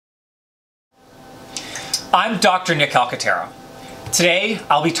I'm Dr. Nick Calcaterra. Today,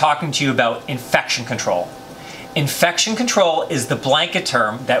 I'll be talking to you about infection control. Infection control is the blanket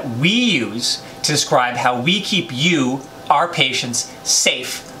term that we use to describe how we keep you, our patients,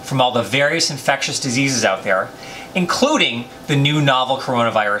 safe from all the various infectious diseases out there, including the new novel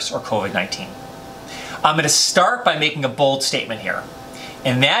coronavirus or COVID-19. I'm going to start by making a bold statement here,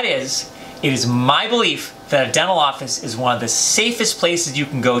 and that is, it is my belief that a dental office is one of the safest places you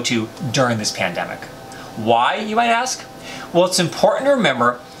can go to during this pandemic. Why, you might ask? Well, it's important to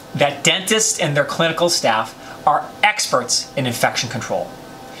remember that dentists and their clinical staff are experts in infection control.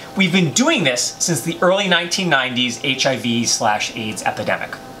 We've been doing this since the early 1990s HIV/AIDS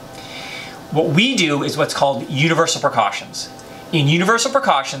epidemic. What we do is what's called universal precautions. In universal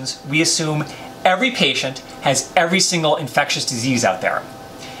precautions, we assume every patient has every single infectious disease out there.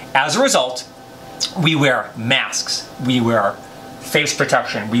 As a result, we wear masks, we wear face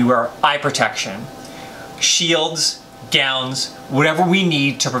protection, we wear eye protection, shields, gowns, whatever we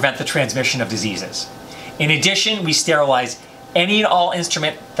need to prevent the transmission of diseases. In addition, we sterilize any and all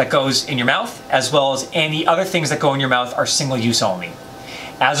instrument that goes in your mouth, as well as any other things that go in your mouth are single-use only.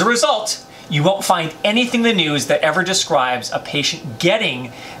 As a result, you won't find anything in the news that ever describes a patient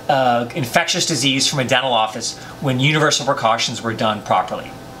getting infectious disease from a dental office when universal precautions were done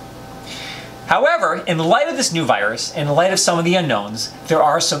properly. However, in light of this new virus, in light of some of the unknowns, there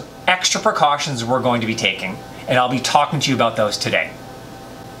are some extra precautions we're going to be taking, and I'll be talking to you about those today.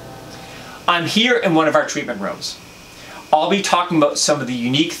 I'm here in one of our treatment rooms. I'll be talking about some of the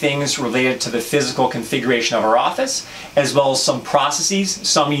unique things related to the physical configuration of our office, as well as some processes,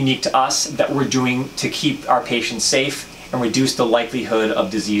 some unique to us, that we're doing to keep our patients safe and reduce the likelihood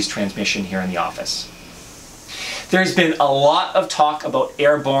of disease transmission here in the office. There's been a lot of talk about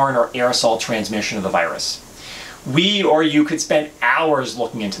airborne or aerosol transmission of the virus. We or you could spend hours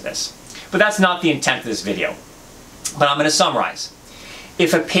looking into this, but that's not the intent of this video. But I'm going to summarize.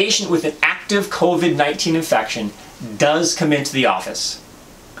 If a patient with an active COVID-19 infection does come into the office,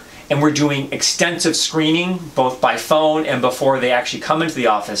 and we're doing extensive screening both by phone and before they actually come into the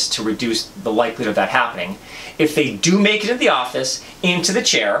office to reduce the likelihood of that happening, if they do make it into the office, into the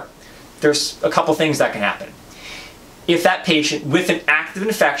chair, there's a couple things that can happen. If that patient with an active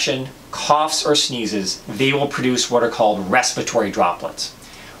infection coughs or sneezes, they will produce what are called respiratory droplets.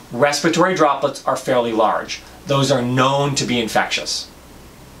 Respiratory droplets are fairly large. Those are known to be infectious.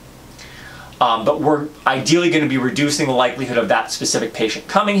 But we're ideally going to be reducing the likelihood of that specific patient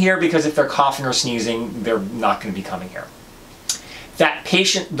coming here, because if they're coughing or sneezing, they're not going to be coming here. That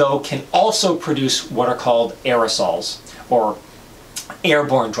patient, though, can also produce what are called aerosols, or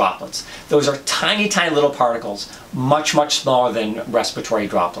airborne droplets. Those are tiny, tiny little particles, much, much smaller than respiratory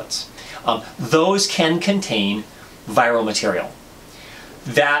droplets. Those can contain viral material.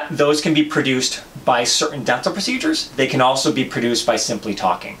 Those can be produced by certain dental procedures. They can also be produced by simply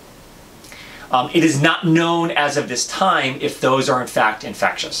talking. It is not known as of this time if those are in fact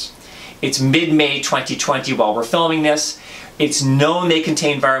infectious. It's mid-May 2020 while we're filming this. It's known they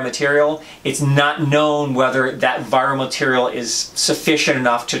contain viral material. It's not known whether that viral material is sufficient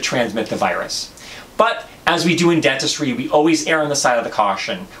enough to transmit the virus. But as we do in dentistry, we always err on the side of the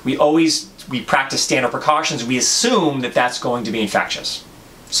caution. We practice standard precautions. We assume that that's going to be infectious.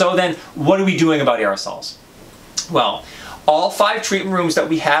 So then, what are we doing about aerosols? Well, all 5 treatment rooms that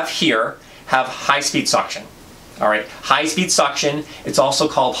we have here have high-speed suction. All right, high-speed suction, it's also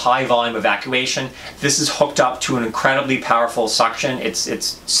called high-volume evacuation. This is hooked up to an incredibly powerful suction.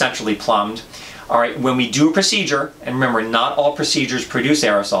 It's centrally plumbed. All right, when we do a procedure, and remember, not all procedures produce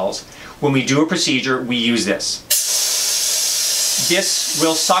aerosols, when we do a procedure, we use this. This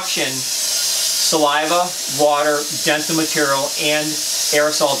will suction saliva, water, dental material, and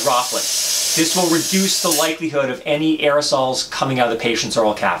aerosol droplets. This will reduce the likelihood of any aerosols coming out of the patient's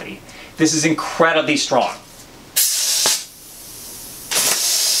oral cavity. This is incredibly strong.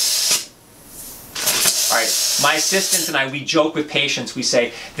 All right, my assistant and I, we joke with patients, we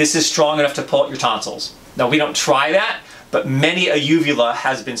say, this is strong enough to pull out your tonsils. Now, we don't try that, but many a uvula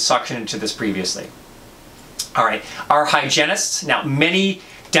has been suctioned into this previously. All right, our hygienists, now many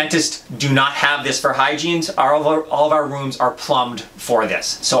dentists do not have this for hygienes. All of our rooms are plumbed for this.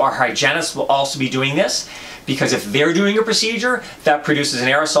 So our hygienists will also be doing this, because if they're doing a procedure that produces an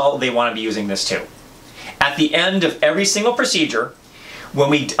aerosol, they want to be using this too. At the end of every single procedure, when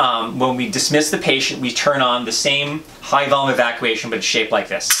we dismiss the patient, we turn on the same high volume evacuation, but it's shaped like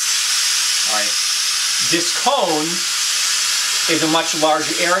this. All right. This cone is a much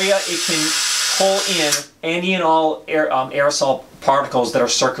larger area. It can pull in any and all aerosol particles that are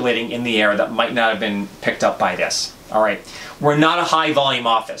circulating in the air that might not have been picked up by this. All right. We're not a high volume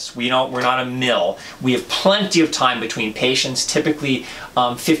office. We're not a mill. We have plenty of time between patients, typically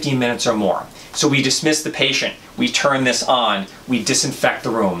 15 minutes or more. So we dismiss the patient, we turn this on, we disinfect the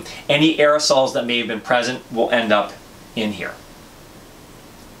room. Any aerosols that may have been present will end up in here.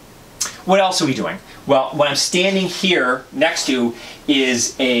 What else are we doing? Well, what I'm standing here next to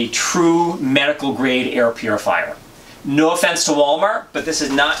is a true medical grade air purifier. No offense to Walmart, but this is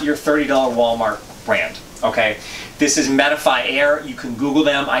not your $30 Walmart brand, okay? This is Medify Air. You can Google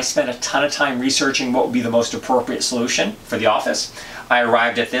them. I spent a ton of time researching what would be the most appropriate solution for the office. I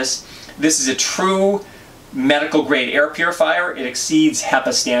arrived at this. This is a true medical grade air purifier. It exceeds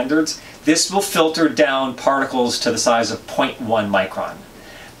HEPA standards. This will filter down particles to the size of 0.1 micron.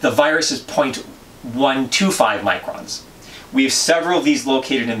 The virus is 0.125 microns. We have several of these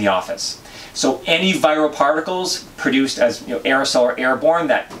located in the office. So any viral particles produced as aerosol or airborne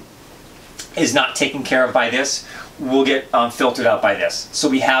that is not taken care of by this will get filtered out by this. So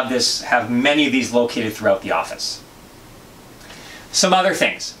we have many of these located throughout the office. Some other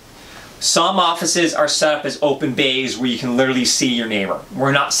things. Some offices are set up as open bays where you can literally see your neighbor.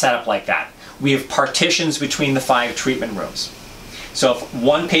 We're not set up like that. We have partitions between the 5 treatment rooms. So if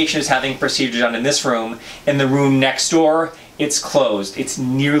one patient is having a procedure done in this room, in the room next door, it's closed. It's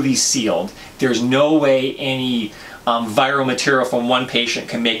nearly sealed. There's no way any viral material from one patient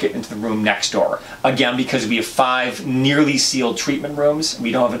can make it into the room next door. Again, because we have 5 nearly sealed treatment rooms,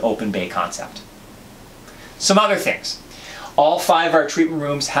 we don't have an open bay concept. Some other things. All 5 of our treatment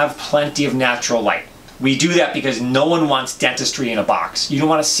rooms have plenty of natural light. We do that because no one wants dentistry in a box. You don't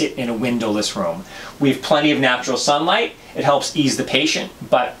want to sit in a windowless room. We have plenty of natural sunlight. It helps ease the patient,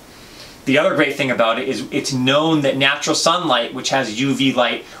 but the other great thing about it is it's known that natural sunlight, which has UV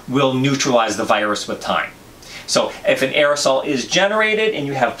light, will neutralize the virus with time. So if an aerosol is generated and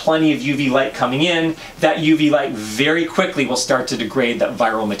you have plenty of UV light coming in, that UV light very quickly will start to degrade that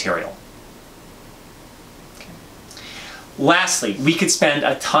viral material. Lastly, we could spend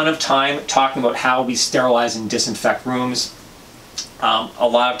a ton of time talking about how we sterilize and disinfect rooms. A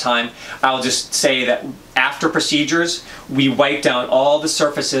lot of time. I'll just say that after procedures, we wipe down all the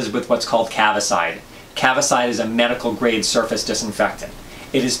surfaces with what's called Cavicide. Cavicide is a medical grade surface disinfectant.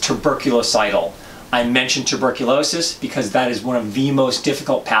 It is tuberculocidal. I mentioned tuberculosis because that is one of the most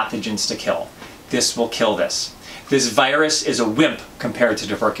difficult pathogens to kill. This will kill this. This virus is a wimp compared to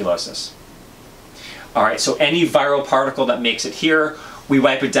tuberculosis. All right, so any viral particle that makes it here, we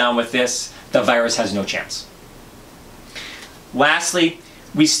wipe it down with this. The virus has no chance. Lastly,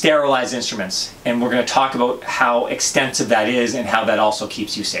 we sterilize instruments, and we're going to talk about how extensive that is and how that also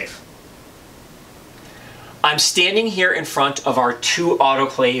keeps you safe. I'm standing here in front of our 2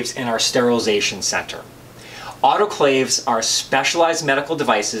 autoclaves in our sterilization center. Autoclaves are specialized medical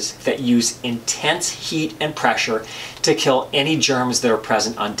devices that use intense heat and pressure to kill any germs that are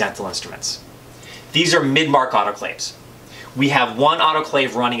present on dental instruments. These are mid-mark autoclaves. We have one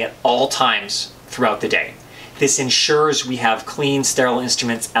autoclave running at all times throughout the day. This ensures we have clean, sterile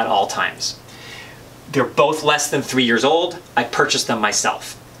instruments at all times. They're both less than 3 years old. I purchased them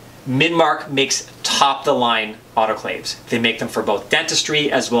myself. Midmark makes top-of-the-line autoclaves. They make them for both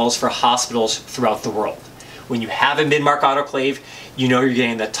dentistry as well as for hospitals throughout the world. When you have a Midmark autoclave, you know you're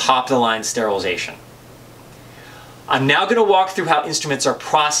getting the top-of-the-line sterilization. I'm now going to walk through how instruments are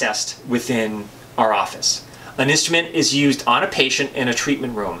processed within our office. An instrument is used on a patient in a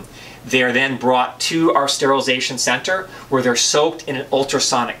treatment room. They are then brought to our sterilization center where they're soaked in an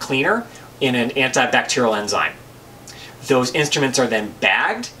ultrasonic cleaner in an antibacterial enzyme. Those instruments are then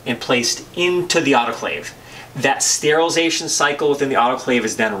bagged and placed into the autoclave. That sterilization cycle within the autoclave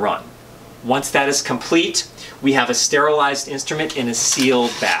is then run. Once that is complete, we have a sterilized instrument in a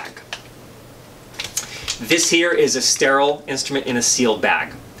sealed bag. This here is a sterile instrument in a sealed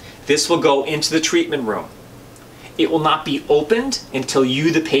bag. This will go into the treatment room. It will not be opened until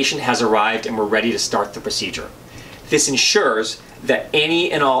you, the patient, has arrived and we're ready to start the procedure. This ensures that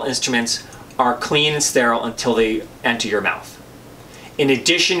any and all instruments are clean and sterile until they enter your mouth. In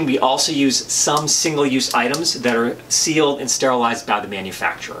addition, we also use some single-use items that are sealed and sterilized by the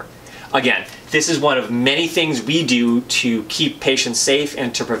manufacturer. Again, this is one of many things we do to keep patients safe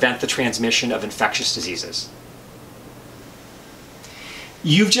and to prevent the transmission of infectious diseases.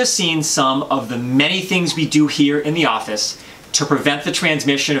 You've just seen some of the many things we do here in the office to prevent the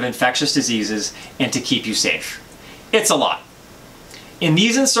transmission of infectious diseases and to keep you safe. It's a lot. In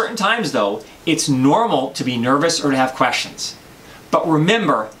these uncertain times, though, it's normal to be nervous or to have questions. But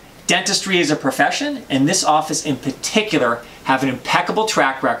remember, dentistry is a profession, and this office in particular have an impeccable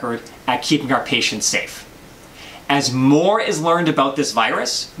track record at keeping our patients safe. As more is learned about this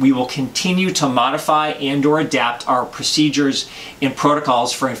virus, we will continue to modify and/or adapt our procedures and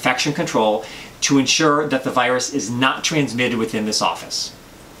protocols for infection control to ensure that the virus is not transmitted within this office.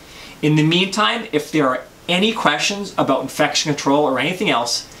 In the meantime, if there are any questions about infection control or anything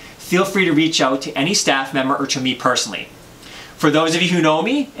else, feel free to reach out to any staff member or to me personally. For those of you who know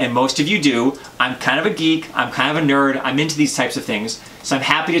me, and most of you do, I'm kind of a geek, I'm kind of a nerd, I'm into these types of things, so I'm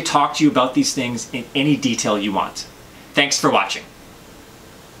happy to talk to you about these things in any detail you want. Thanks for watching.